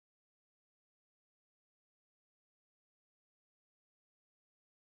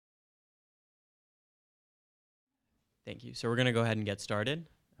Thank you. So we're going to go ahead and get started.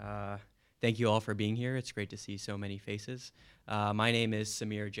 Thank you all for being here. It's great to see so many faces. My name is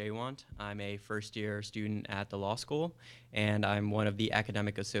Samir Jaywant. I'm a first-year student at the law school, and I'm one of the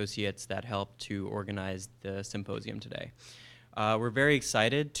academic associates that helped to organize the symposium today. We're very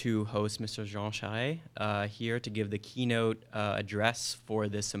excited to host Mr. Jean Charest here to give the keynote address for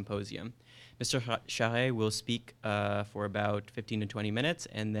this symposium. Mr. Charest will speak for about 15 to 20 minutes,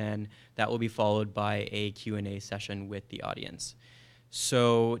 and then that will be followed by a Q&A session with the audience.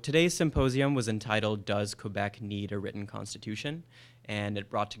 So today's symposium was entitled, Does Quebec Need a Written Constitution? And it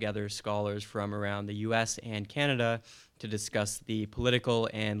brought together scholars from around the US and Canada to discuss the political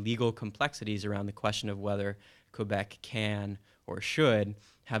and legal complexities around the question of whether Quebec can or should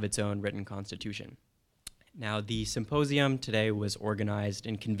have its own written constitution. Now, the symposium today was organized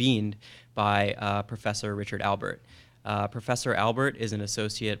and convened by Professor Richard Albert. Professor Albert is an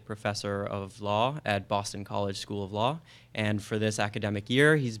associate professor of law at Boston College School of Law, and for this academic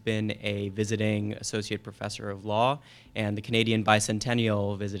year, he's been a visiting associate professor of law and the Canadian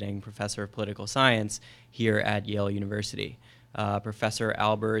Bicentennial visiting professor of political science here at Yale University. Professor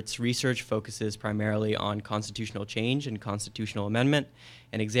Albert's research focuses primarily on constitutional change and constitutional amendment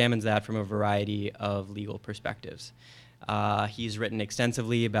and examines that from a variety of legal perspectives. He's written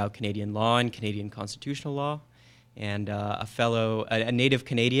extensively about Canadian law and Canadian constitutional law, and a native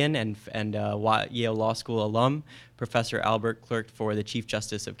Canadian and Yale Law School alum, Professor Albert clerked for the Chief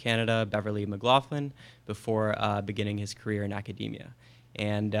Justice of Canada, Beverly McLaughlin, before beginning his career in academia.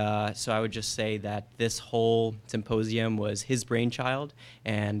 And so I would just say that this whole symposium was his brainchild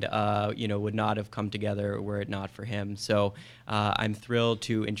and would not have come together were it not for him. So I'm thrilled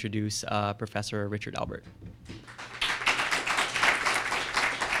to introduce Professor Richard Albert.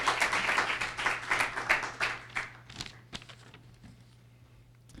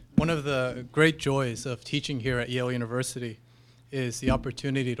 One of the great joys of teaching here at Yale University is the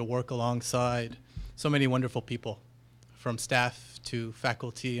opportunity to work alongside so many wonderful people, from staff to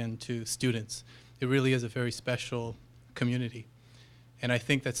faculty and to students. It really is a very special community. And I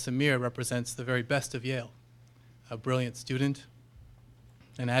think that Samir represents the very best of Yale, a brilliant student,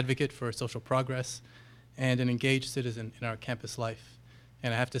 an advocate for social progress, and an engaged citizen in our campus life.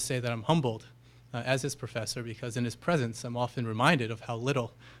 And I have to say that I'm humbled as his professor, because in his presence, I'm often reminded of how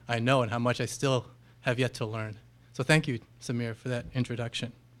little I know and how much I still have yet to learn. So thank you, Samir, for that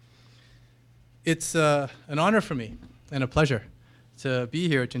introduction. It's an honor for me and a pleasure to be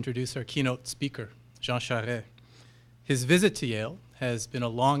here to introduce our keynote speaker, Jean Charest. His visit to Yale has been a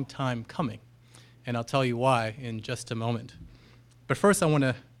long time coming, and I'll tell you why in just a moment. But first, I want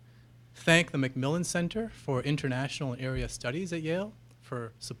to thank the Macmillan Center for International and Area Studies at Yale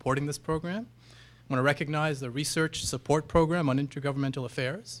for supporting this program. I want to recognize the Research Support Program on Intergovernmental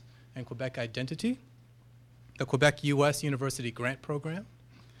Affairs and Quebec Identity, the Quebec-US University Grant Program,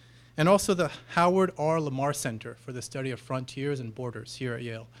 and also the Howard R. Lamar Center for the Study of Frontiers and Borders here at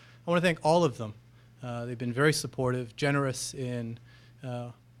Yale. I want to thank all of them. They've been very supportive, generous in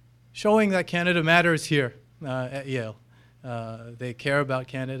showing that Canada matters here at Yale. They care about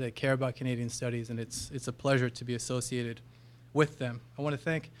Canada, they care about Canadian studies, and it's a pleasure to be associated with them. I want to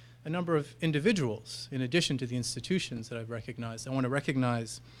thank a number of individuals in addition to the institutions that I've recognized. I want to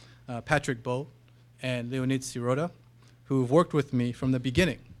recognize Patrick Beau and Leonid Sirota, who have worked with me from the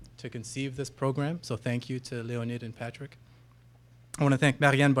beginning to conceive this program, so thank you to Leonid and Patrick. I want to thank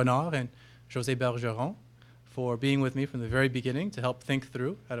Marianne Bonnard and José Bergeron for being with me from the very beginning to help think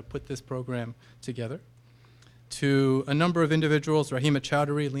through how to put this program together. To a number of individuals, Rahima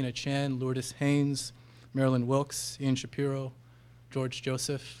Chowdhury, Lena Chan, Lourdes Haynes, Marilyn Wilkes, Ian Shapiro, George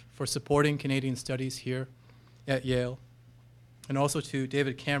Joseph, for supporting Canadian studies here at Yale. And also to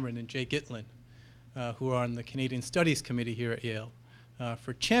David Cameron and Jay Gitlin, who are on the Canadian Studies Committee here at Yale,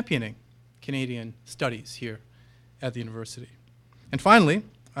 for championing Canadian studies here at the university. And finally,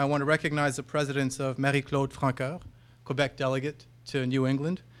 I want to recognize the presence of Marie-Claude Francoeur, Quebec delegate to New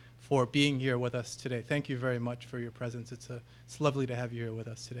England, for being here with us today. Thank you very much for your presence. It's lovely to have you here with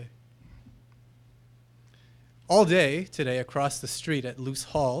us today. All day today across the street at Luce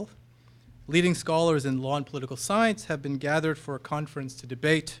Hall, leading scholars in law and political science have been gathered for a conference to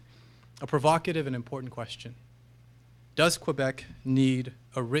debate a provocative and important question. Does Quebec need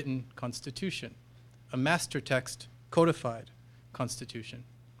a written constitution, a master text codified constitution?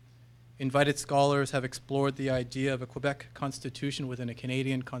 Invited scholars have explored the idea of a Quebec constitution within a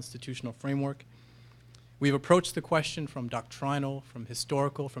Canadian constitutional framework. We've approached the question from doctrinal, from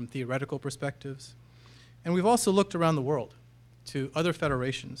historical, from theoretical perspectives. And we've also looked around the world to other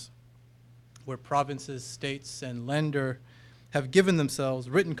federations where provinces, states, and Länder have given themselves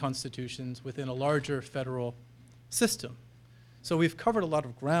written constitutions within a larger federal system. So we've covered a lot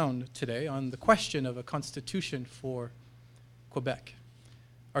of ground today on the question of a constitution for Quebec.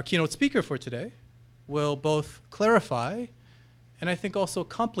 Our keynote speaker for today will both clarify and I think also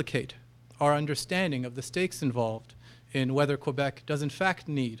complicate our understanding of the stakes involved in whether Quebec does in fact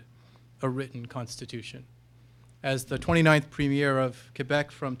need a written constitution. As the 29th Premier of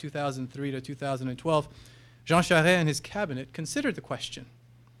Quebec from 2003 to 2012, Jean Charest and his cabinet considered the question,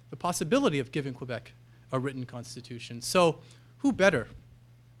 the possibility of giving Quebec a written constitution. So who better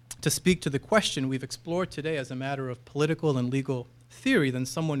to speak to the question we've explored today as a matter of political and legal theory than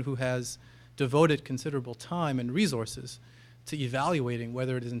someone who has devoted considerable time and resources to evaluating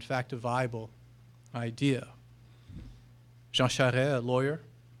whether it is in fact a viable idea. Jean Charest, a lawyer,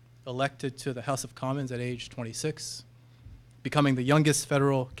 elected to the House of Commons at age 26, becoming the youngest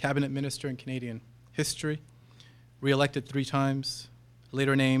federal cabinet minister in Canadian history, re-elected 3 times,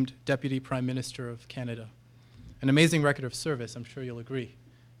 later named Deputy Prime Minister of Canada. An amazing record of service, I'm sure you'll agree,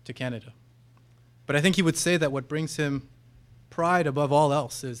 to Canada. But I think he would say that what brings him pride above all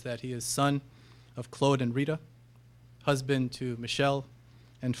else is that he is son of Claude and Rita, husband to Michelle,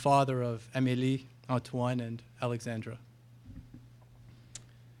 and father of Amélie, Antoine, and Alexandra.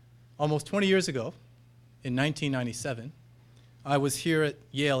 Almost 20 years ago, in 1997, I was here at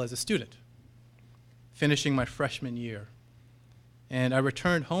Yale as a student, finishing my freshman year. And I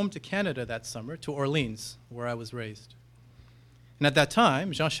returned home to Canada that summer, to Orleans, where I was raised. And at that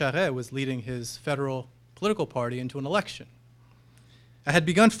time, Jean Charest was leading his federal political party into an election. I had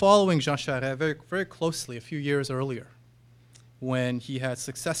begun following Jean Charest very, very closely a few years earlier, when he had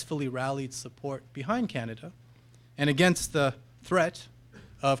successfully rallied support behind Canada and against the threat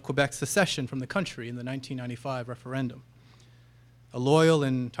of Quebec's secession from the country in the 1995 referendum. A loyal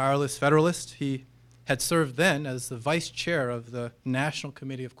and tireless federalist, he had served then as the vice chair of the National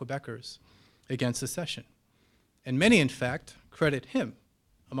Committee of Quebecers against secession. And many, in fact, credit him,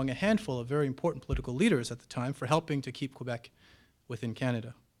 among a handful of very important political leaders at the time, for helping to keep Quebec within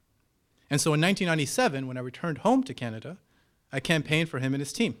Canada. And so in 1997, when I returned home to Canada, I campaigned for him and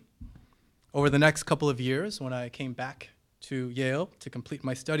his team. Over the next couple of years, when I came back to Yale to complete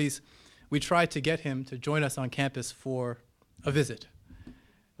my studies, we tried to get him to join us on campus for a visit.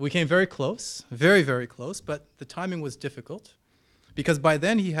 We came very close, very, very close, but the timing was difficult because by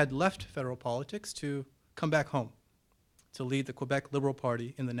then he had left federal politics to come back home to lead the Quebec Liberal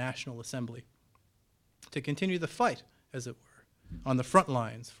Party in the National Assembly, to continue the fight, as it were, on the front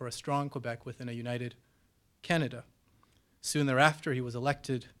lines for a strong Quebec within a united Canada. Soon thereafter, he was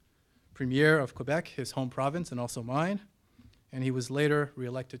elected Premier of Quebec, his home province and also mine, and he was later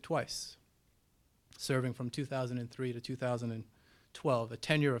re-elected twice, serving from 2003 to 2012, a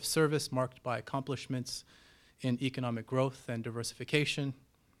tenure of service marked by accomplishments in economic growth and diversification,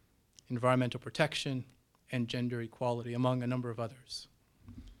 environmental protection, and gender equality, among a number of others.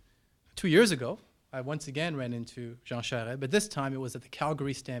 2 years ago, I once again ran into Jean Charest, but this time it was at the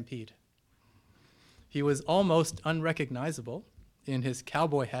Calgary Stampede. He was almost unrecognizable in his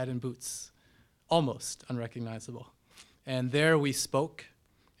cowboy hat and boots, almost unrecognizable. And there we spoke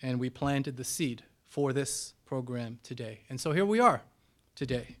and we planted the seed for this program today. And so here we are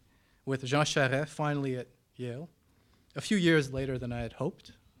today with Jean Charest finally at Yale, a few years later than I had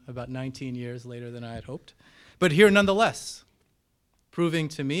hoped, about 19 years later than I had hoped, but here nonetheless, proving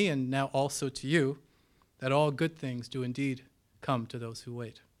to me and now also to you that all good things do indeed come to those who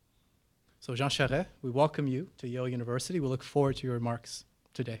wait. So Jean Charest, we welcome you to Yale University. We look forward to your remarks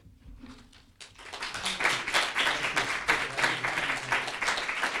today.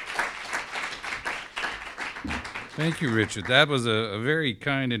 Thank you, Richard. That was a very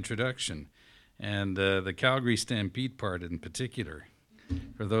kind introduction, and the Calgary Stampede part in particular,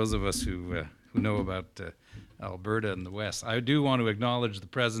 for those of us who know about Alberta and the West. I do want to acknowledge the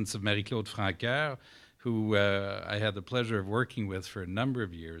presence of Marie-Claude Francaire, who I had the pleasure of working with for a number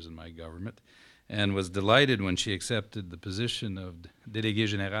of years in my government, and was delighted when she accepted the position of Délégué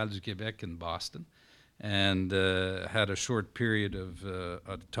Général du Québec in Boston, and had a short period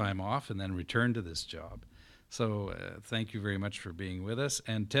of time off and then returned to this job. So thank you very much for being with us.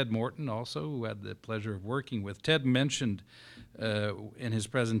 And Ted Morton also, who had the pleasure of working with. Ted mentioned in his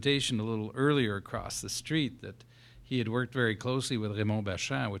presentation a little earlier across the street that he had worked very closely with Raymond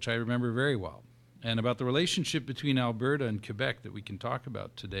Bachand, which I remember very well, and about the relationship between Alberta and Quebec that we can talk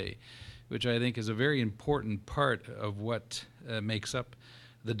about today, which I think is a very important part of what makes up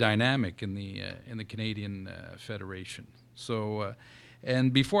the dynamic in the Canadian Federation. So.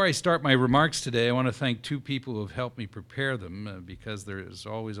 And before I start my remarks today, I want to thank 2 people who have helped me prepare them because there is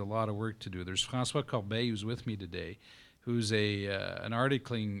always a lot of work to do. There's François Corbeil, who's with me today, who's an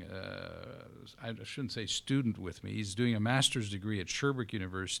articling, I shouldn't say student with me. He's doing a master's degree at Sherbrooke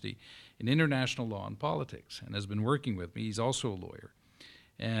University in international law and politics and has been working with me. He's also a lawyer.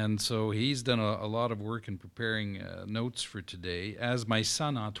 And so he's done a lot of work in preparing notes for today, as my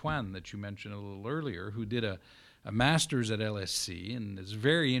son Antoine, that you mentioned a little earlier, who did a master's at LSC and is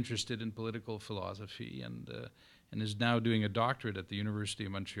very interested in political philosophy and is now doing a doctorate at the University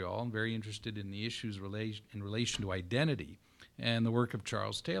of Montreal and very interested in the issues in relation to identity and the work of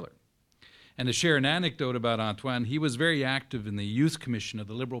Charles Taylor. And to share an anecdote about Antoine, he was very active in the Youth Commission of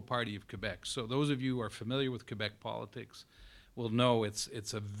the Liberal Party of Quebec. So those of you who are familiar with Quebec politics will know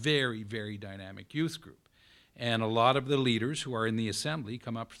it's a very, very dynamic youth group. And a lot of the leaders who are in the Assembly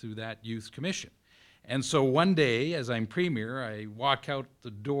come up through that Youth Commission. And so one day, as I'm Premier, I walk out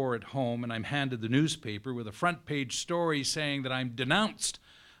the door at home and I'm handed the newspaper with a front page story saying that I'm denounced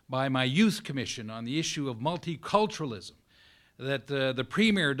by my Youth Commission on the issue of multiculturalism, that the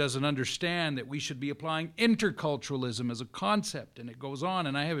Premier doesn't understand that we should be applying interculturalism as a concept, and it goes on.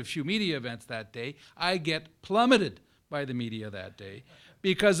 And I have a few media events that day. I get plummeted by the media that day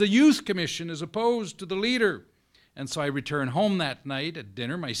because the Youth Commission is opposed to the leader. And so I return home that night at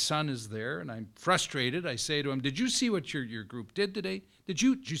dinner. My son is there, and I'm frustrated. I say to him, "Did you see what your group did today? Did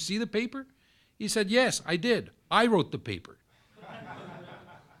you see the paper?" He said, "Yes, I did. I wrote the paper."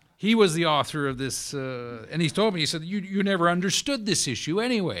 He was the author of this, and he told me, he said, you never understood this issue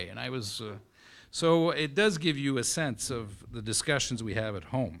anyway. And I was, so it does give you a sense of the discussions we have at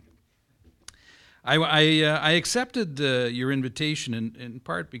home. I accepted your invitation in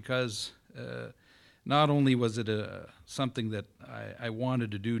part because not only was it something that I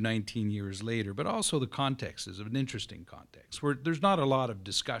wanted to do 19 years later, but also the context is an interesting context where there's not a lot of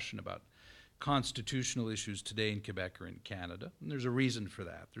discussion about constitutional issues today in Quebec or in Canada, and there's a reason for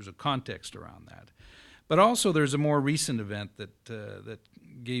that. There's a context around that. But also there's a more recent event that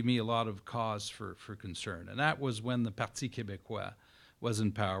gave me a lot of cause for concern, and that was when the Parti Québécois was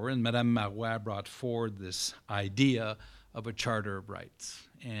in power, and Madame Marois brought forward this idea of a Charter of Rights,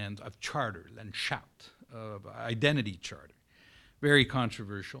 and of charter, and shout, of identity charter. Very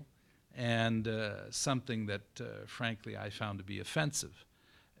controversial, and something that, frankly, I found to be offensive,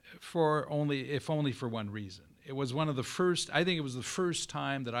 if only for one reason. It was one of the first, I think it was the first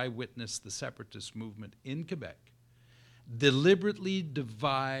time that I witnessed the separatist movement in Quebec deliberately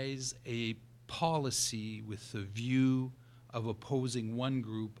devise a policy with the view of opposing one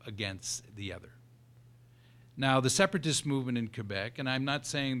group against the other. Now, the separatist movement in Quebec, and I'm not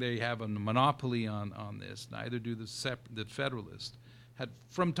saying they have a monopoly on this, neither do the Federalists, had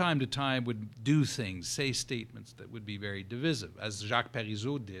from time to time would do things, say statements that would be very divisive, as Jacques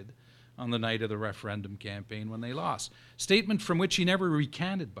Parizeau did on the night of the referendum campaign when they lost. Statement from which he never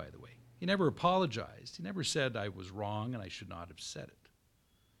recanted, by the way. He never apologized. He never said, "I was wrong and I should not have said it."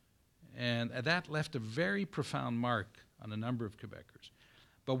 And that left a very profound mark on a number of Quebecers.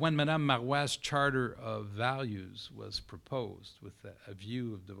 But when Madame Marois' Charter of Values was proposed with a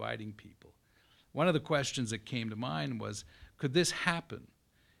view of dividing people, one of the questions that came to mind was, could this happen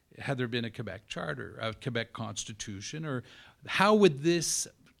had there been a Quebec Charter, a Quebec Constitution, or how would this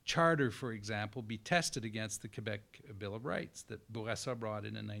charter, for example, be tested against the Quebec Bill of Rights that Bourassa brought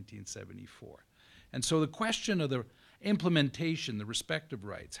in 1974? And so the question of the implementation, the respective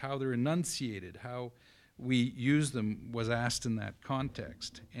rights, how they're enunciated, how we use them was asked in that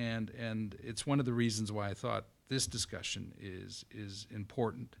context. And it's one of the reasons why I thought this discussion is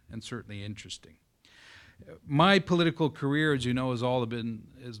important and certainly interesting. My political career, as you know, has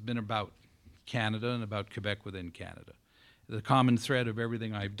been about Canada and about Quebec within Canada. The common thread of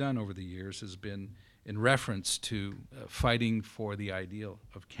everything I've done over the years has been in reference to fighting for the ideal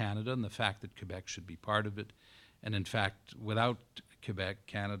of Canada and the fact that Quebec should be part of it. And in fact, without Quebec,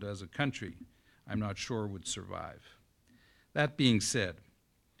 Canada as a country, I'm not sure would survive. That being said,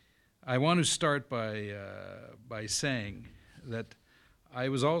 I want to start by saying that I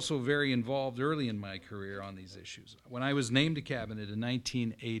was also very involved early in my career on these issues. When I was named to cabinet in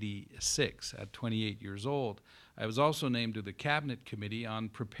 1986, at 28 years old, I was also named to the cabinet committee on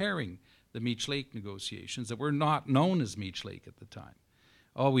preparing the Meech Lake negotiations that were not known as Meech Lake at the time.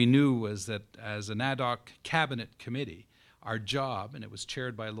 All we knew was that as an ad hoc cabinet committee, our job, and it was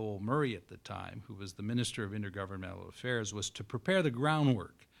chaired by Lowell Murray at the time, who was the Minister of Intergovernmental Affairs, was to prepare the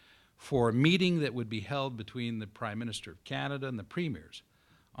groundwork for a meeting that would be held between the Prime Minister of Canada and the Premiers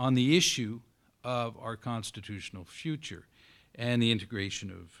on the issue of our constitutional future and the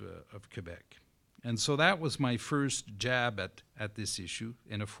integration of Quebec. And so that was my first jab at this issue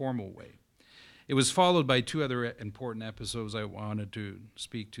in a formal way. It was followed by two other important episodes I wanted to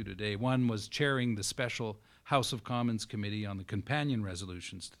speak to today. One was chairing the special House of Commons Committee on the companion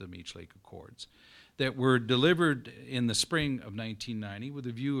resolutions to the Meech Lake Accords that were delivered in the spring of 1990 with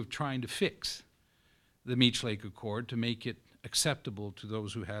a view of trying to fix the Meech Lake Accord to make it acceptable to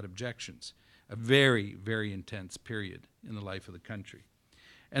those who had objections. A very, very intense period in the life of the country.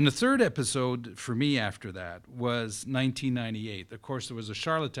 And the third episode for me after that was 1998. Of course, there was a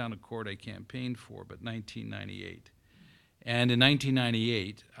Charlottetown Accord I campaigned for, but 1998. And in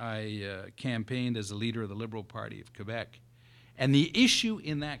 1998, I campaigned as a leader of the Liberal Party of Quebec. And the issue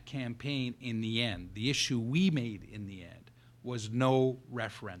in that campaign in the end, the issue we made in the end, was no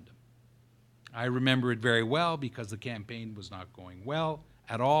referendum. I remember it very well because the campaign was not going well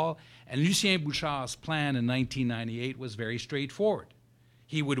at all. And Lucien Bouchard's plan in 1998 was very straightforward.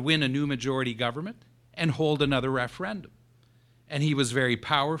 He would win a new majority government and hold another referendum. And he was very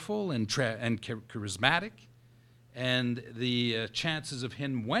powerful and charismatic, and the chances of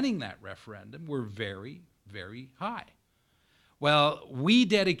him winning that referendum were very, very high. Well, we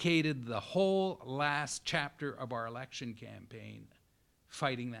dedicated the whole last chapter of our election campaign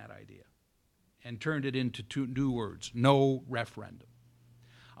fighting that idea and turned it into two new words: no referendum.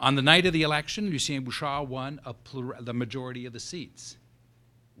 On the night of the election, Lucien Bouchard won the majority of the seats.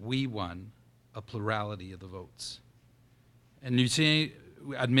 We won a plurality of the votes. And Lucien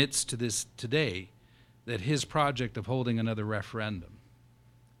admits to this today that his project of holding another referendum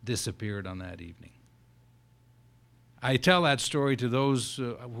disappeared on that evening. I tell that story to those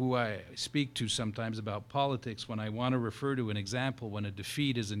who I speak to sometimes about politics when I want to refer to an example when a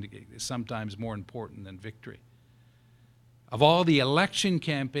defeat is sometimes more important than victory. Of all the election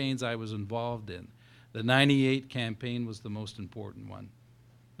campaigns I was involved in, the 98 campaign was the most important one.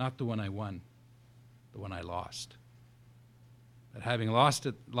 Not the one I won, the one I lost. But having lost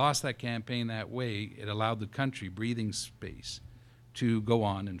that campaign that way, it allowed the country breathing space to go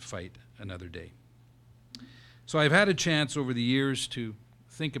on and fight another day. So I've had a chance over the years to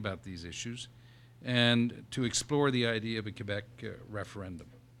think about these issues and to explore the idea of a Quebec referendum.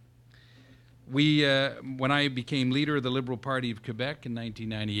 When I became leader of the Liberal Party of Quebec in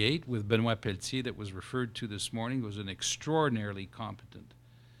 1998 with Benoit Pelletier, that was referred to this morning, was an extraordinarily competent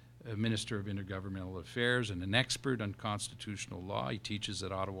Minister of Intergovernmental Affairs and an expert on constitutional law. He teaches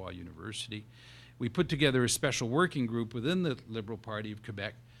at Ottawa University. We put together a special working group within the Liberal Party of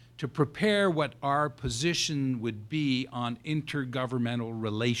Quebec to prepare what our position would be on intergovernmental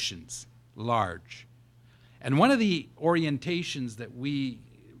relations, large. And one of the orientations that we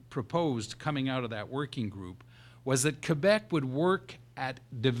proposed coming out of that working group was that Quebec would work at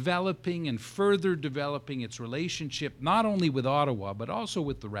developing and further developing its relationship not only with Ottawa, but also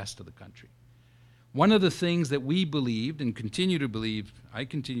with the rest of the country. One of the things that we believed and continue to believe, I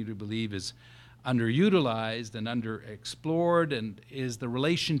continue to believe, is underutilized and underexplored, and is the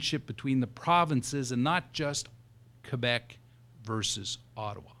relationship between the provinces and not just Quebec versus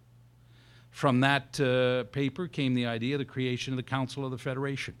Ottawa. From that paper came the idea of the creation of the Council of the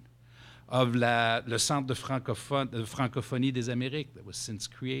Federation, of le Centre de Francophonie des Amériques that was since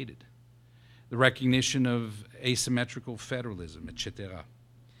created, the recognition of asymmetrical federalism, etc.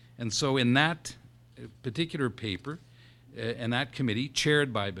 And so in that particular paper, and that committee,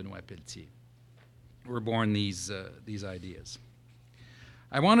 chaired by Benoit Pelletier, were born these ideas.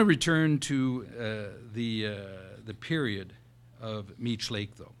 I want to return to the period of Meech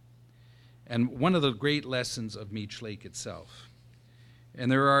Lake, though, and one of the great lessons of Meech Lake itself. And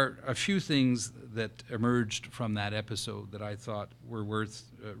there are a few things that emerged from that episode that I thought were worth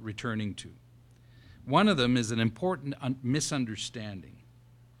returning to. One of them is an important misunderstanding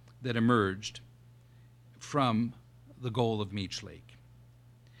that emerged from the goal of Meech Lake.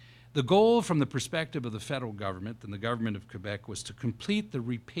 The goal from the perspective of the federal government and the government of Quebec was to complete the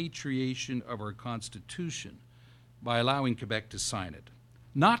repatriation of our Constitution by allowing Quebec to sign it.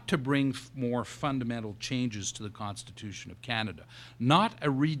 Not to bring more fundamental changes to the Constitution of Canada, not a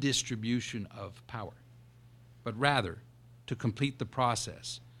redistribution of power, but rather to complete the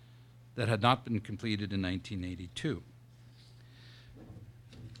process that had not been completed in 1982.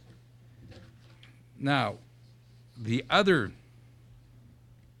 Now, the other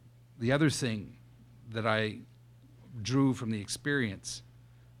thing that I drew from the experience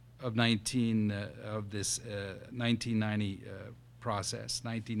of this 1990 process,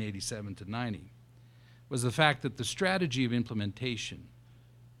 1987 to 90, was the fact that the strategy of implementation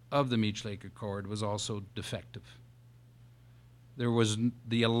of the Meech Lake Accord was also defective. There was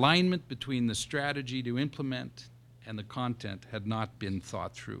the alignment between the strategy to implement and the content had not been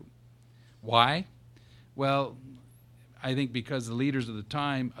thought through. Why? Well, I think because the leaders of the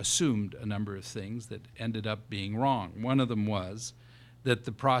time assumed a number of things that ended up being wrong. One of them was that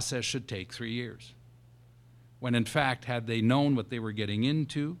the process should take 3 years, when in fact, had they known what they were getting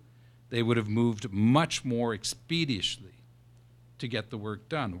into, they would have moved much more expeditiously to get the work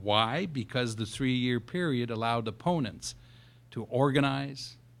done. Why? Because the 3-year period allowed opponents to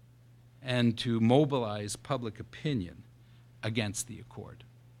organize and to mobilize public opinion against the accord.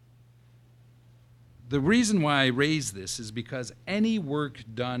 The reason why I raise this is because any work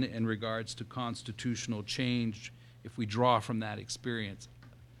done in regards to constitutional change, if we draw from that experience,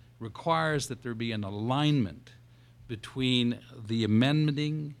 requires that there be an alignment between the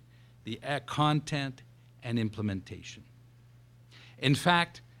amending, the content, and implementation. In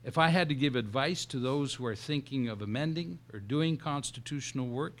fact, if I had to give advice to those who are thinking of amending or doing constitutional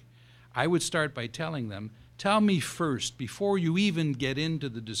work, I would start by telling them, tell me first, before you even get into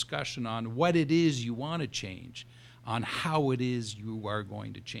the discussion on what it is you want to change, on how it is you are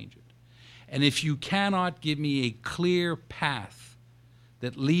going to change it. And if you cannot give me a clear path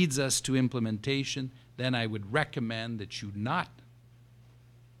that leads us to implementation, then I would recommend that you not,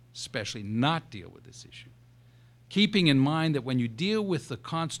 especially not deal with this issue. Keeping in mind that when you deal with the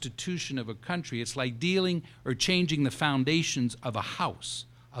constitution of a country, it's like dealing or changing the foundations of a house,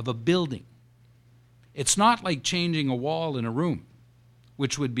 of a building. It's not like changing a wall in a room,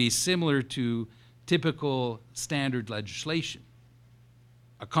 which would be similar to typical standard legislation.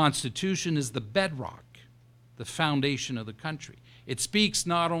 A constitution is the bedrock, the foundation of the country. It speaks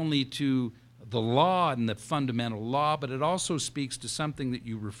not only to the law and the fundamental law, but it also speaks to something that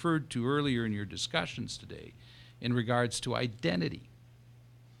you referred to earlier in your discussions today in regards to identity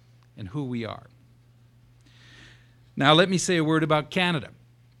and who we are. Now let me say a word about Canada.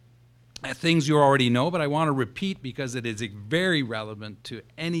 Things you already know, but I want to repeat because it is very relevant to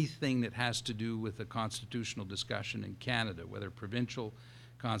anything that has to do with the constitutional discussion in Canada, whether provincial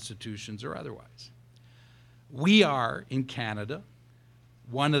constitutions or otherwise. We are, in Canada,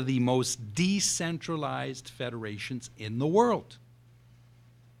 one of the most decentralized federations in the world.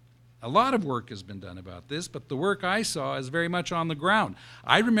 A lot of work has been done about this, but the work I saw is very much on the ground.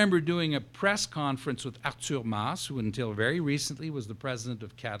 I remember doing a press conference with Artur Mas, who until very recently was the president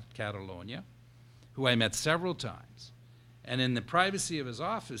of Catalonia, who I met several times, and in the privacy of his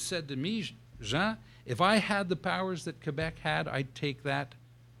office said to me, Jean, if I had the powers that Quebec had, I'd take that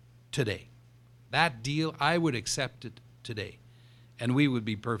today. That deal, I would accept it today, and we would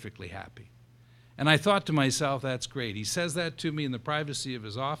be perfectly happy. And I thought to myself, that's great. He says that to me in the privacy of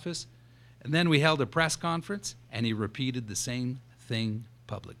his office, and then we held a press conference, and he repeated the same thing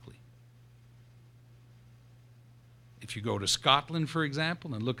publicly. If you go to Scotland, for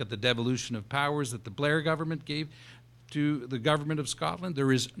example, and look at the devolution of powers that the Blair government gave to the government of Scotland,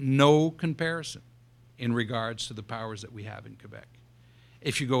 there is no comparison in regards to the powers that we have in Quebec.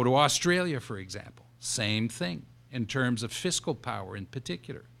 If you go to Australia, for example, same thing in terms of fiscal power in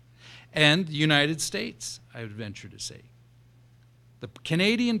particular. And the United States, I would venture to say. The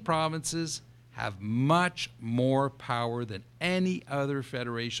Canadian provinces have much more power than any other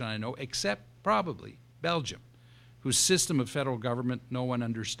federation I know, except probably Belgium, whose system of federal government no one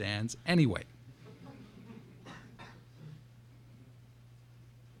understands anyway.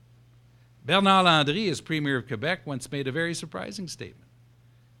 Bernard Landry, as Premier of Quebec, once made a very surprising statement.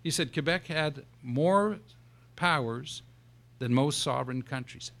 He said Quebec had more powers than most sovereign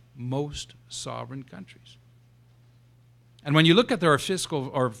countries. Most sovereign countries. And when you look at our fiscal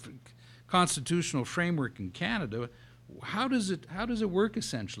or constitutional framework in Canada, how does it work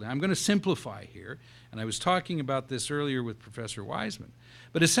essentially? I'm going to simplify here, and I was talking about this earlier with Professor Wiseman.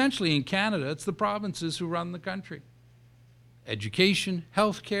 But essentially in Canada, it's the provinces who run the country. Education,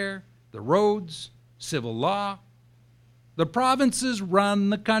 healthcare, the roads, civil law. The provinces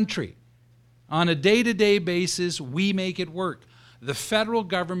run the country. On a day-to-day basis, we make it work. The federal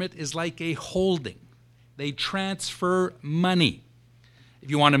government is like a holding. They transfer money. If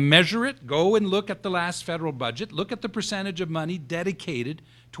you want to measure it, go and look at the last federal budget. Look at the percentage of money dedicated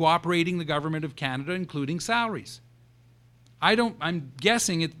to operating the government of Canada, including salaries. I'm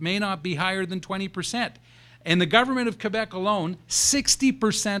guessing it may not be higher than 20%. In the government of Quebec alone,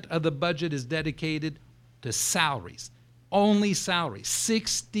 60% of the budget is dedicated to salaries. Only salaries.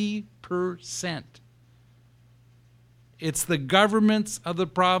 60%. It's the governments of the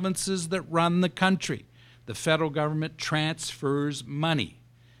provinces that run the country. The federal government transfers money.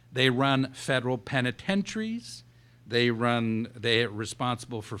 They run federal penitentiaries. They are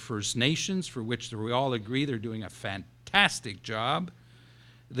responsible for First Nations, for which we all agree they're doing a fantastic job.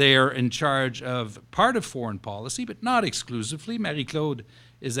 They are in charge of part of foreign policy, but not exclusively. Marie-Claude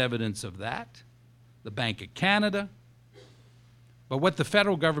is evidence of that. The Bank of Canada, But what the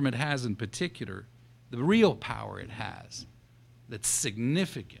federal government has in particular, the real power it has that's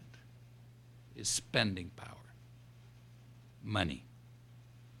significant, is spending power, money.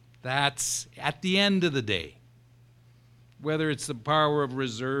 That's, at the end of the day, whether it's the power of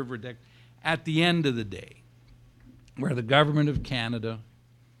reserve or at the end of the day, where the government of Canada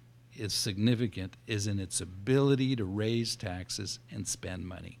is significant is in its ability to raise taxes and spend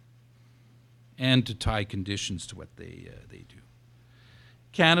money and to tie conditions to what they do.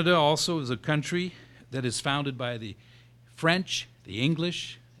 Canada also is a country that is founded by the French, the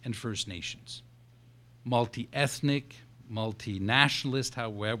English, and First Nations. Multi-ethnic, multinationalist,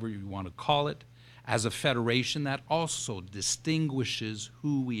 however you want to call it, as a federation that also distinguishes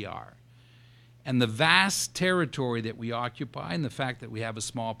who we are. And the vast territory that we occupy and the fact that we have a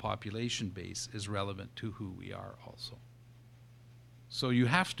small population base is relevant to who we are also. So you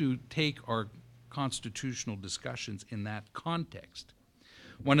have to take our constitutional discussions in that context.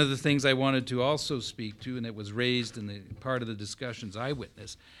 One of the things I wanted to also speak to, and it was raised in the part of the discussions I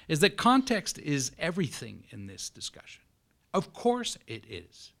witnessed, is that context is everything in this discussion. Of course it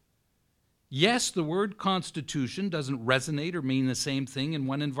is. Yes, the word constitution doesn't resonate or mean the same thing in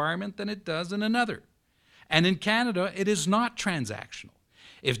one environment than it does in another. And in Canada, it is not transactional.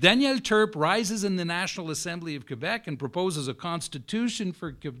 If Daniel Turp rises in the National Assembly of Quebec and proposes a constitution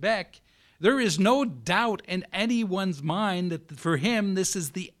for Quebec, there is no doubt in anyone's mind that for him, this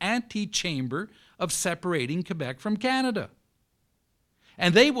is the antechamber of separating Quebec from Canada.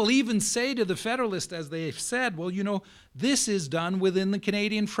 And they will even say to the Federalists, as they've said, well, you know, this is done within the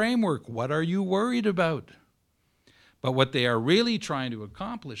Canadian framework. What are you worried about? But what they are really trying to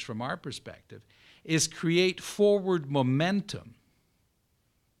accomplish from our perspective is create forward momentum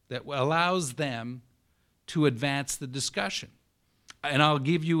that allows them to advance the discussion. And I'll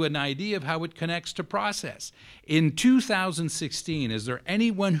give you an idea of how it connects to process. In 2016, is there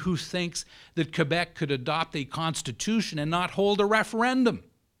anyone who thinks that Quebec could adopt a constitution and not hold a referendum?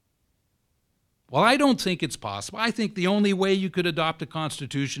 Well, I don't think it's possible. I think the only way you could adopt a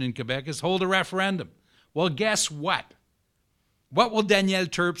constitution in Quebec is hold a referendum. Well, guess what? What will Daniel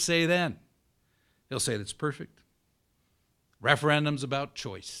Turp say then? He'll say that's perfect. Referendum's about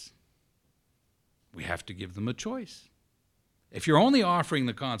choice. We have to give them a choice. If you're only offering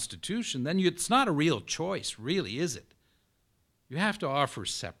the Constitution, then it's not a real choice, really, is it? You have to offer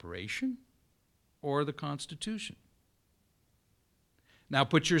separation or the Constitution. Now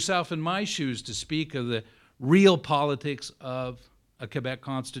put yourself in my shoes to speak of the real politics of a Quebec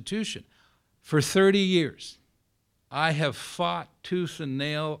Constitution. For 30 years, I have fought tooth and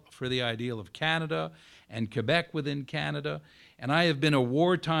nail for the ideal of Canada and Quebec within Canada. And I have been a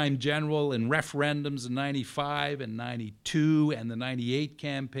wartime general in referendums in 95 and 92 and the 98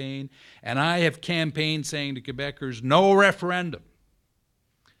 campaign. And I have campaigned saying to Quebecers, no referendum.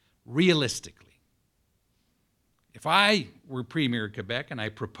 Realistically, if I were Premier of Quebec and I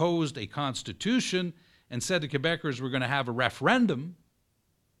proposed a constitution and said to Quebecers we're going to have a referendum,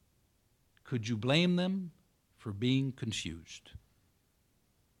 could you blame them for being confused?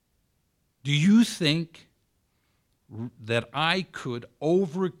 Do you think that I could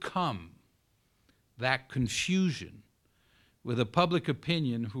overcome that confusion with a public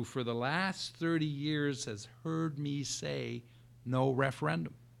opinion who for the last 30 years has heard me say no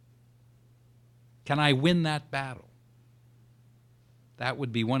referendum? Can I win that battle? That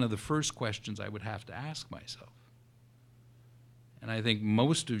would be one of the first questions I would have to ask myself. And I think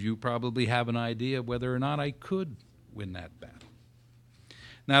most of you probably have an idea whether or not I could win that battle.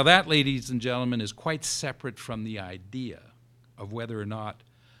 Now that, ladies and gentlemen, is quite separate from the idea of whether or not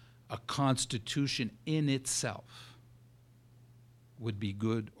a constitution in itself would be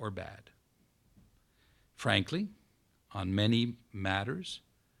good or bad. Frankly, on many matters,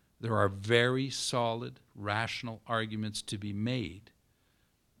 there are very solid, rational arguments to be made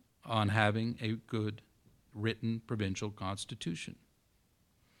on having a good written provincial constitution.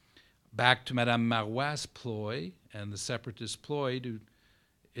 Back to Madame Marois' ploy and the separatist ploy to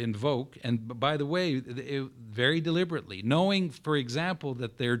invoke, and by the way, very deliberately, knowing, for example,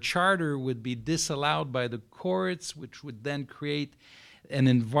 that their charter would be disallowed by the courts, which would then create an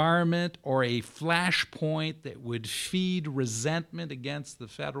environment or a flashpoint that would feed resentment against the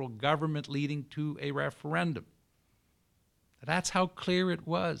federal government, leading to a referendum. That's how clear it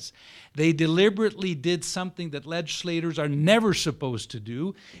was. They deliberately did something that legislators are never supposed to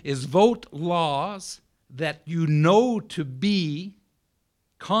do, is vote laws that you know to be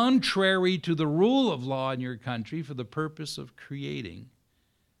contrary to the rule of law in your country for the purpose of creating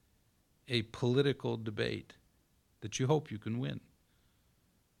a political debate that you hope you can win.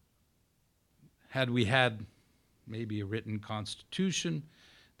 Had we had maybe a written constitution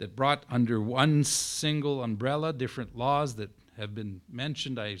that brought under one single umbrella different laws that have been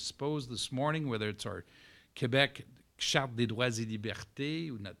mentioned, I suppose, this morning, whether it's our Quebec Charte des droits et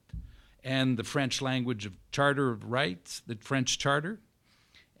libertés and the French language of Charter of Rights, the French Charter,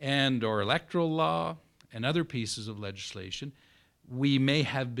 and our electoral law and other pieces of legislation, we may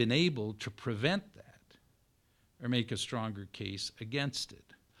have been able to prevent that or make a stronger case against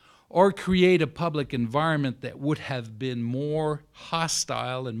it, or create a public environment that would have been more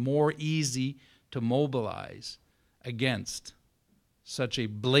hostile and more easy to mobilize against such a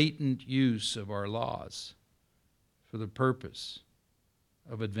blatant use of our laws for the purpose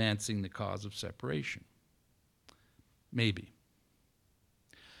of advancing the cause of separation. Maybe.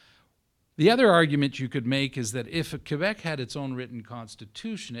 The other argument you could make is that if Quebec had its own written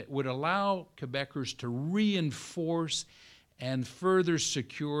constitution, it would allow Quebecers to reinforce and further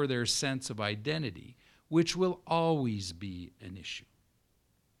secure their sense of identity, which will always be an issue.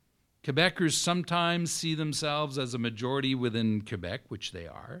 Quebecers sometimes see themselves as a majority within Quebec, which they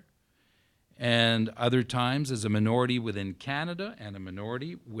are, and other times as a minority within Canada and a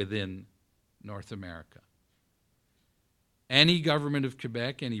minority within North America. Any government of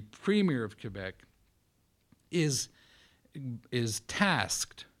Quebec, any premier of Quebec is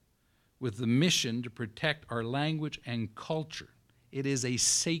tasked with the mission to protect our language and culture. It is a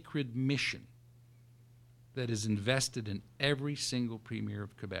sacred mission that is invested in every single premier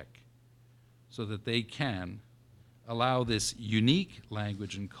of Quebec so that they can allow this unique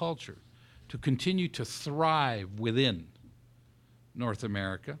language and culture to continue to thrive within North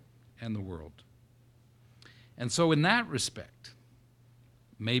America and the world. And so in that respect,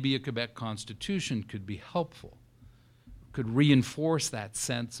 maybe a Quebec constitution could be helpful, could reinforce that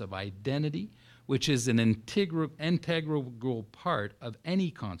sense of identity, which is an integral part of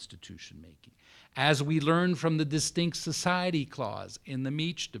any constitution making, as we learned from the Distinct Society Clause in the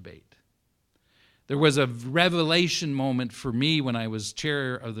Meach debate. There was a revelation moment for me when I was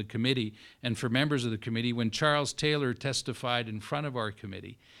chair of the committee and for members of the committee when Charles Taylor testified in front of our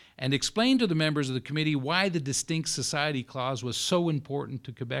committee and explained to the members of the committee why the Distinct Society Clause was so important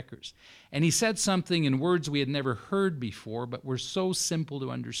to Quebecers. And he said something in words we had never heard before, but were so simple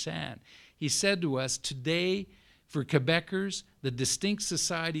to understand. He said to us, today, for Quebecers, the Distinct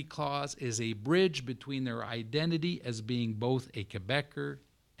Society Clause is a bridge between their identity as being both a Quebecer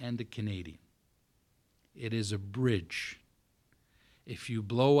and a Canadian. It is a bridge. If you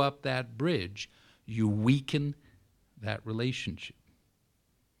blow up that bridge, you weaken that relationship.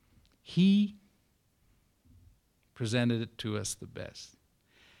 He presented it to us the best.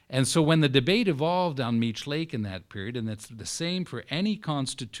 And so when the debate evolved on Meech Lake in that period, and it's the same for any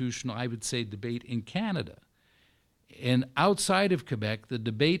constitutional, I would say, debate in Canada, and outside of Quebec, the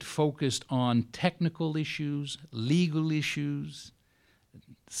debate focused on technical issues, legal issues,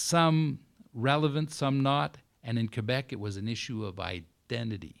 some relevant, some not, and in Quebec it was an issue of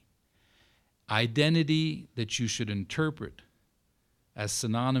identity. Identity that you should interpret as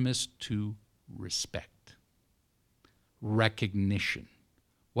synonymous to respect, recognition.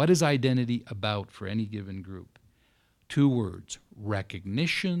 What is identity about for any given group? Two words,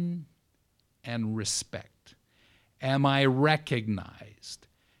 recognition and respect. Am I recognized?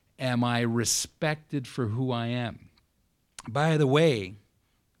 Am I respected for who I am? By the way,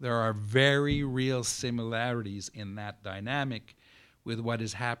 there are very real similarities in that dynamic with what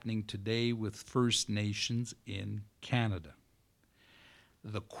is happening today with First Nations in Canada.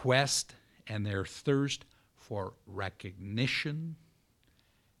 The quest and their thirst for recognition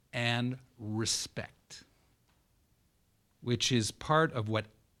and respect, which is part of what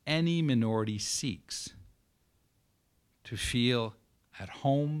any minority seeks, to feel at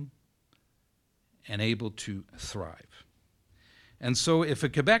home and able to thrive. And so if a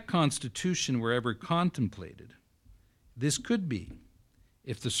Quebec constitution were ever contemplated, this could be,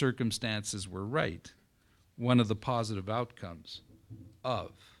 if the circumstances were right, one of the positive outcomes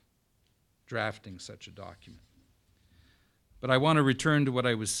of drafting such a document. But I want to return to what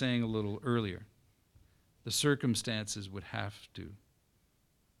I was saying a little earlier. The circumstances would have to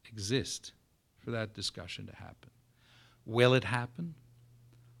exist for that discussion to happen. Will it happen?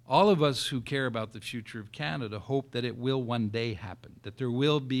 All of us who care about the future of Canada hope that it will one day happen, that there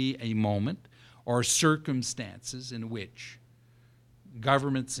will be a moment or circumstances in which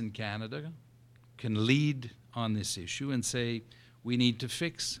governments in Canada can lead on this issue and say, we need to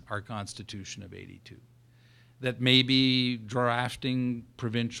fix our Constitution of '82. That maybe drafting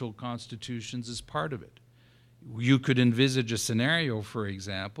provincial constitutions is part of it. You could envisage a scenario, for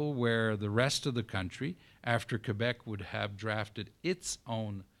example, where the rest of the country, after Quebec would have drafted its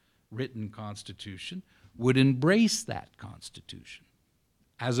own written constitution, would embrace that Constitution,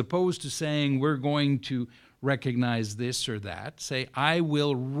 as opposed to saying we're going to recognize this or that. Say, I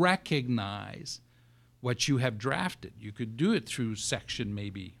will recognize what you have drafted. You could do it through section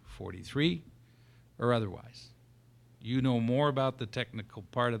maybe 43 or otherwise. You know more about the technical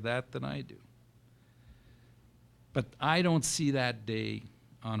part of that than I do. But I don't see that day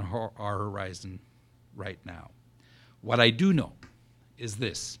on our horizon right now. What I do know is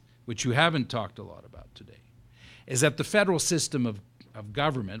this, which you haven't talked a lot about today, is that the federal system of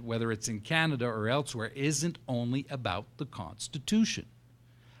government, whether it's in Canada or elsewhere, isn't only about the Constitution.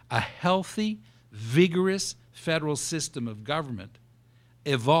 A healthy, vigorous federal system of government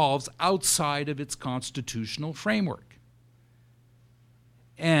evolves outside of its constitutional framework.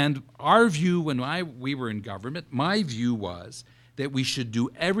 And our view when we were in government, my view was that we should do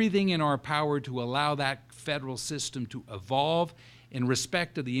everything in our power to allow that federal system to evolve in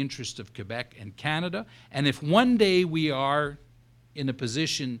respect of the interest of Quebec and Canada. And if one day we are in a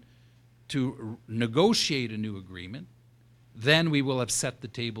position to negotiate a new agreement, then we will have set the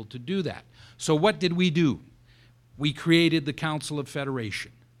table to do that. So what did we do? We created the Council of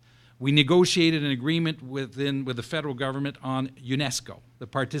Federation. We negotiated an agreement with the federal government on UNESCO, the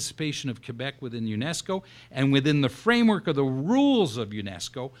participation of Quebec within UNESCO, and within the framework of the rules of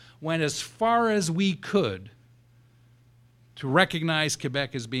UNESCO, went as far as we could to recognize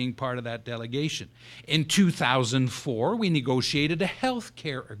Quebec as being part of that delegation. In 2004, we negotiated a health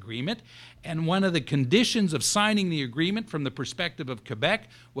care agreement, and one of the conditions of signing the agreement from the perspective of Quebec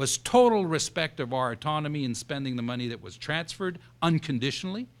was total respect of our autonomy in spending the money that was transferred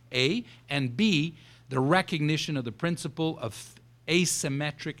unconditionally, A, and B, the recognition of the principle of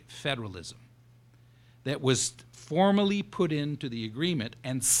asymmetric federalism that was formally put into the agreement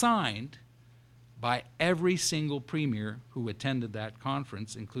and signed by every single premier who attended that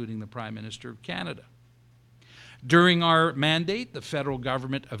conference, including the Prime Minister of Canada. During our mandate, the federal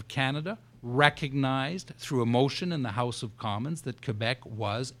government of Canada recognized through a motion in the House of Commons that Quebec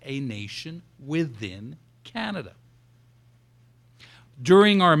was a nation within Canada.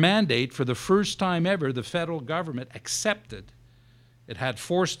 During our mandate, for the first time ever, the federal government accepted, it had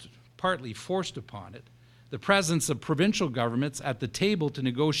partly forced upon it, the presence of provincial governments at the table to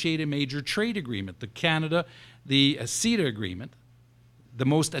negotiate a major trade agreement, the CETA agreement, the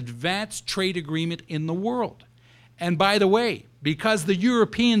most advanced trade agreement in the world. And by the way, because the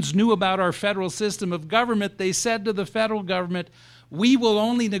Europeans knew about our federal system of government, they said to the federal government, we will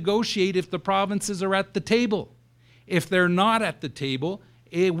only negotiate if the provinces are at the table. If they're not at the table,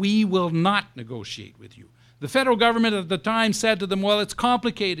 we will not negotiate with you. The federal government at the time said to them, well, it's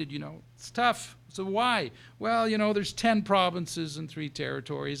complicated, it's tough. So why? Well, there's 10 provinces and 3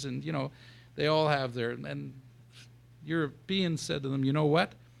 territories, and, they all have their, and Europeans said to them, you know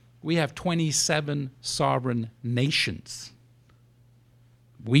what? We have 27 sovereign nations.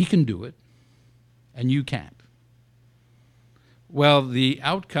 We can do it, and you can't. Well, the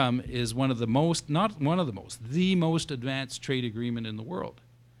outcome is one of the most, not one of the most, the most advanced trade agreement in the world.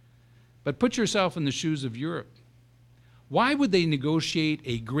 But put yourself in the shoes of Europe. Why would they negotiate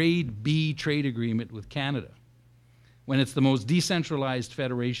a grade B trade agreement with Canada when it's the most decentralized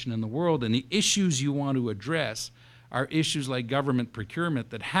federation in the world, and the issues you want to address are issues like government procurement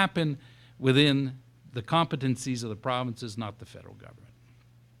that happen within the competencies of the provinces, not the federal government?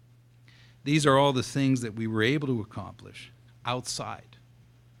 These are all the things that we were able to accomplish outside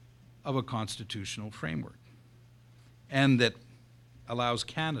of a constitutional framework, and that allows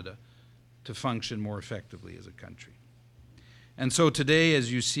Canada to function more effectively as a country. And so today,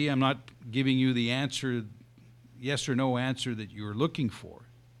 as you see, I'm not giving you the answer, yes or no answer that you're looking for.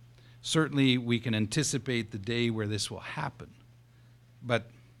 Certainly, we can anticipate the day where this will happen. But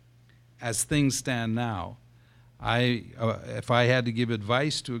as things stand now, if I had to give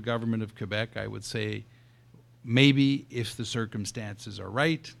advice to a government of Quebec, I would say maybe if the circumstances are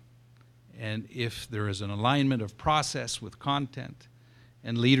right, and if there is an alignment of process with content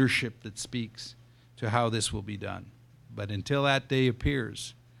and leadership that speaks to how this will be done. But until that day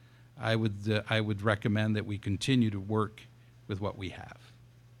appears, I would recommend that we continue to work with what we have.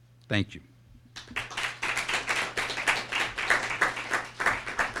 Thank you.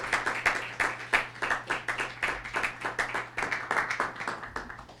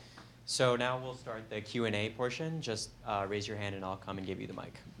 So now we'll start the Q&A portion. Just raise your hand and I'll come and give you the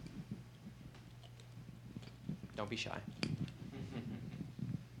mic. Don't be shy.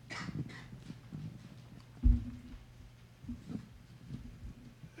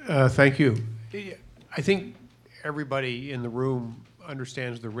 Thank you. I think everybody in the room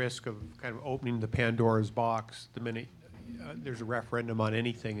understands the risk of kind of opening the Pandora's box the minute there's a referendum on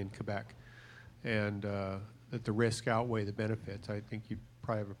anything in Quebec. and that the risk outweigh the benefits. I think you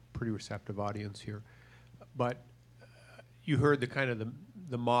probably have a pretty receptive audience here. But you heard the kind of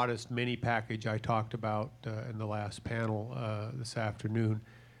the modest mini package I talked about in the last panel this afternoon.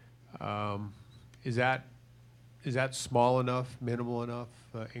 Is that small enough, minimal enough,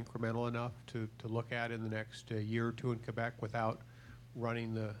 incremental enough to look at in the next year or two in Quebec without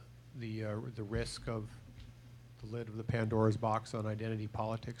running the risk of the lid of the Pandora's box on identity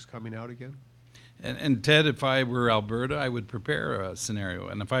politics coming out again? And Ted, if I were Alberta, I would prepare a scenario.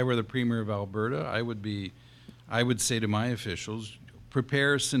 And if I were the Premier of Alberta, I would say to my officials,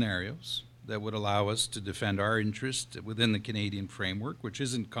 prepare scenarios that would allow us to defend our interest within the Canadian framework, which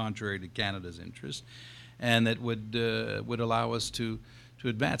isn't contrary to Canada's interest, and that would allow us to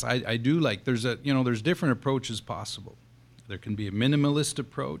advance. I do like, there's different approaches possible. There can be a minimalist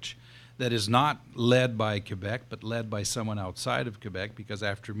approach that is not led by Quebec, but led by someone outside of Quebec, because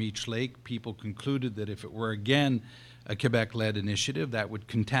after Meech Lake, people concluded that if it were again a Quebec-led initiative, that would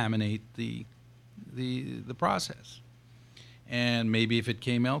contaminate the process. And maybe if it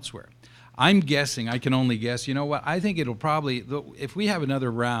came elsewhere. I'm guessing, I can only guess, you know what, I think it'll probably, if we have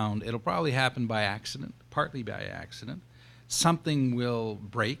another round, it'll probably happen by accident, partly by accident. Something will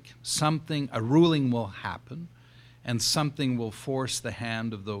break, a ruling will happen, and something will force the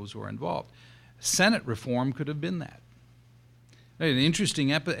hand of those who are involved. Senate reform could have been that. An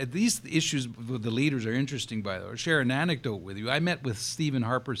interesting, these issues with the leaders are interesting, by the way. I'll share an anecdote with you. I met with Stephen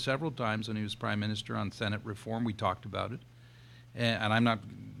Harper several times when he was Prime Minister on Senate reform. We talked about it. And I'm not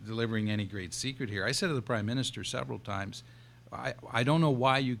delivering any great secret here. I said to the Prime Minister several times, I don't know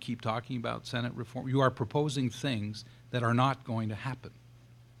why you keep talking about Senate reform. You are proposing things that are not going to happen.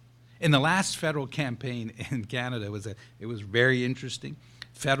 In the last federal campaign in Canada, it was very interesting.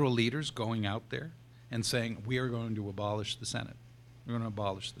 Federal leaders going out there and saying, we are going to abolish the Senate. We're going to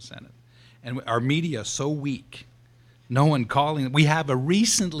abolish the Senate. And our media is so weak. No one calling. We have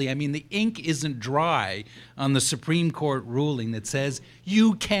the ink isn't dry on the Supreme Court ruling that says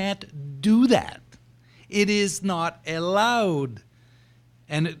you can't do that. It is not allowed.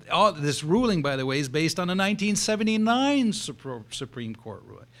 And this ruling, by the way, is based on a 1979 Supreme Court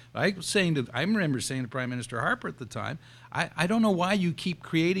ruling. I remember saying to Prime Minister Harper at the time, I don't know why you keep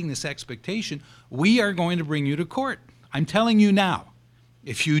creating this expectation. We are going to bring you to court. I'm telling you now,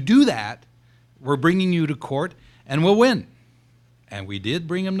 if you do that, we're bringing you to court and we'll win. And we did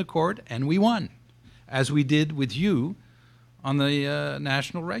bring him to court and we won, as we did with you on the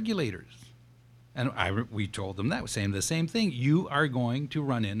national regulators. And we told them that, saying the same thing. You are going to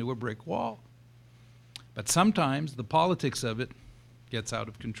run into a brick wall. But sometimes the politics of it gets out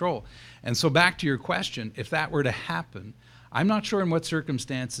of control. And so back to your question, if that were to happen, I'm not sure in what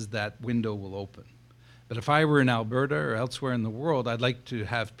circumstances that window will open. But if I were in Alberta or elsewhere in the world, I'd like to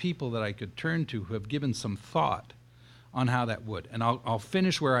have people that I could turn to who have given some thought on how that would. And I'll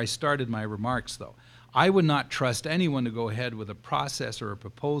finish where I started my remarks, though. I would not trust anyone to go ahead with a process or a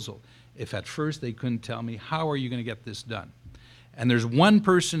proposal if at first they couldn't tell me, how are you going to get this done? And there's one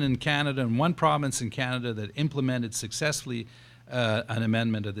person in Canada and one province in Canada that implemented successfully an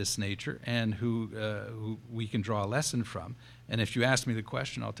amendment of this nature, and who we can draw a lesson from. And if you ask me the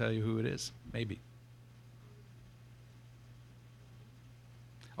question, I'll tell you who it is, maybe.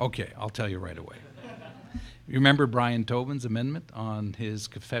 Okay, I'll tell you right away. You remember Brian Tobin's amendment on his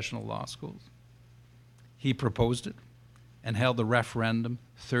confessional law schools? He proposed it and held the referendum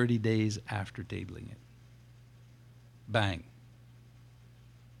 30 days after tabling it. Bang.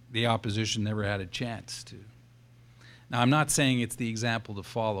 The opposition never had a chance to. Now, I'm not saying it's the example to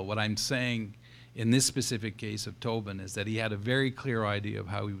follow. What I'm saying in this specific case of Tobin is that he had a very clear idea of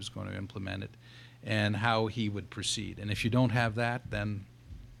how he was going to implement it and how he would proceed. And if you don't have that, then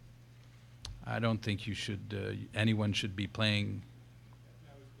I don't think you should, anyone should be playing.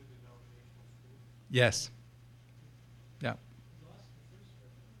 Yes. Yeah.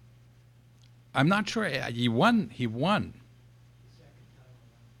 I'm not sure. He won. He won.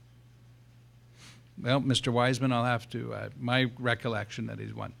 Well, Mr. Wiseman, I'll have to, my recollection that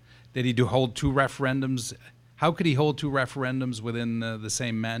he's won. Did he hold two referendums? How could he hold two referendums within the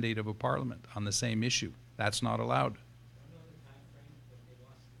same mandate of a parliament on the same issue? That's not allowed.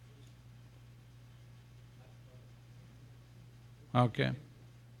 Okay.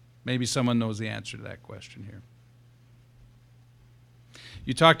 Maybe someone knows the answer to that question here.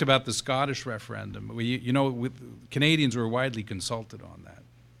 You talked about the Scottish referendum. Canadians were widely consulted on that.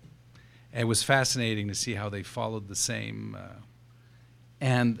 It was fascinating to see how they followed the same,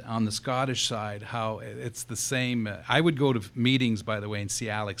 and on the Scottish side, how it's the same. I would go to meetings, by the way, and see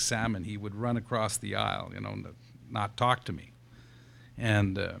Alex Salmon. He would run across the aisle, not talk to me.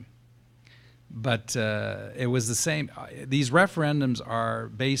 And But it was the same. These referendums are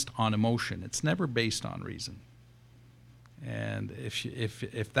based on emotion. It's never based on reason. And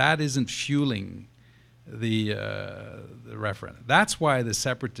if that isn't fueling the referendum, that's why the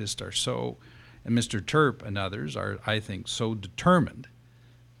separatists are so, and Mr. Terp and others are, I think, so determined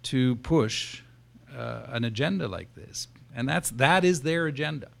to push an agenda like this. And that is their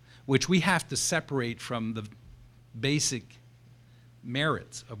agenda, which we have to separate from the basic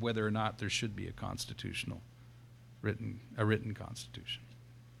merits of whether or not there should be a constitutional written constitution.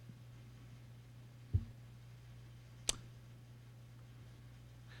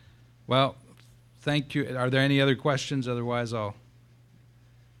 Well, thank you. Are there any other questions? Otherwise,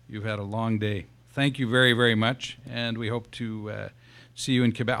 you've had a long day. Thank you very, very much, and we hope to see you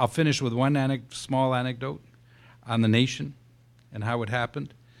in Quebec. I'll finish with one small anecdote on the nation and how it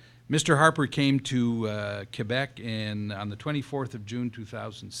happened. Mr. Harper came to Quebec on the 24th of June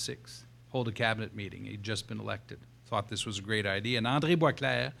 2006, hold a cabinet meeting. He'd just been elected, thought this was a great idea. And André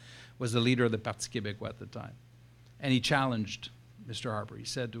Boisclair was the leader of the Parti Québécois at the time. And he challenged Mr. Harper. He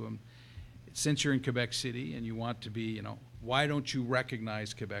said to him, since you're in Quebec City and you want to be, why don't you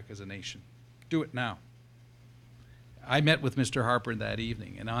recognize Quebec as a nation? Do it now. I met with Mr. Harper that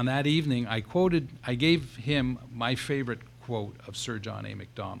evening, and on that evening I gave him my favorite quote of Sir John A.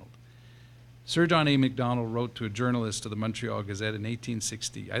 Macdonald. Sir John A. Macdonald wrote to a journalist of the Montreal Gazette in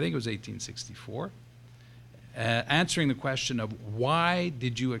 1860, I think it was 1864, answering the question of why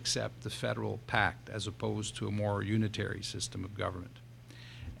did you accept the federal pact as opposed to a more unitary system of government?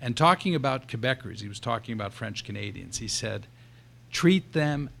 And talking about Quebecers, he was talking about French Canadians, he said, treat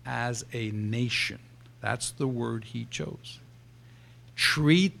them as a nation. That's the word he chose.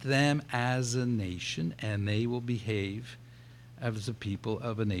 Treat them as a nation, and they will behave as the people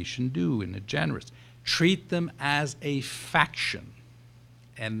of a nation do in a generous. Treat them as a faction,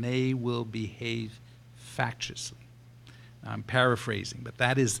 and they will behave factiously. Now, I'm paraphrasing, but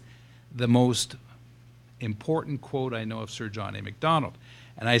that is the most important quote I know of Sir John A. Macdonald.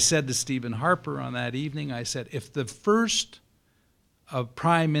 And I said to Stephen Harper on that evening, I said, if the first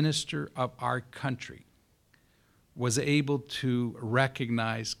Prime Minister of our country was able to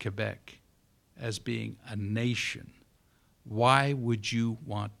recognize Quebec as being a nation, why would you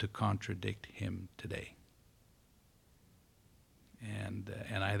want to contradict him today? And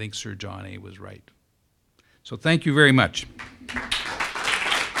I think Sir John A. was right. So thank you very much.